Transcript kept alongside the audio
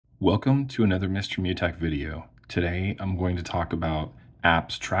Welcome to another Mr. Mutech video. Today I'm going to talk about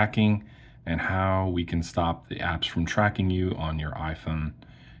apps tracking and how we can stop the apps from tracking you on your iPhone.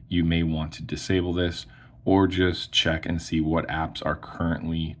 You may want to disable this or just check and see what apps are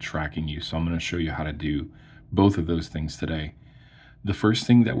currently tracking you. So I'm going to show you how to do both of those things today. The first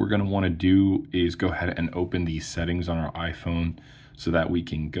thing that we're going to want to do is go ahead and open these settings on our iPhone so that we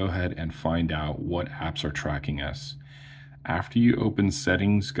can go ahead and find out what apps are tracking us. After you open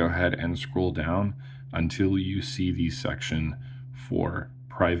settings, go ahead and scroll down until you see the section for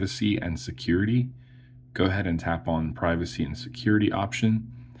privacy and security. Go ahead and tap on privacy and security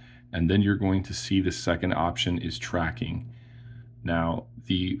option, and then you're going to see the second option is tracking. Now,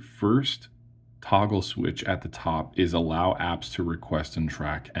 the first toggle switch at the top is allow apps to request and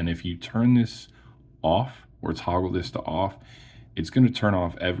track. And if you turn this off or toggle this to off, it's going to turn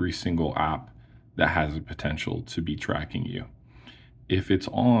off every single app that has a potential to be tracking you. If it's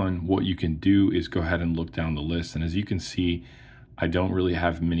on, what you can do is go ahead and look down the list. And as you can see, I don't really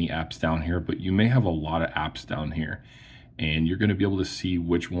have many apps down here, but you may have a lot of apps down here. And you're going to be able to see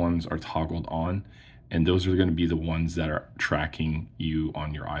which ones are toggled on. And those are going to be the ones that are tracking you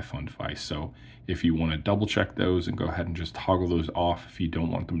on your iPhone device. So if you want to double check those and go ahead and just toggle those off if you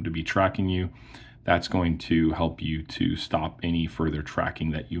don't want them to be tracking you, that's going to help you to stop any further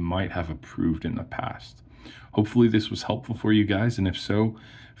tracking that you might have approved in the past. Hopefully this was helpful for you guys, and if so,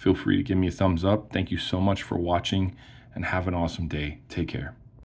 feel free to give me a thumbs up. Thank you so much for watching, and have an awesome day. Take care.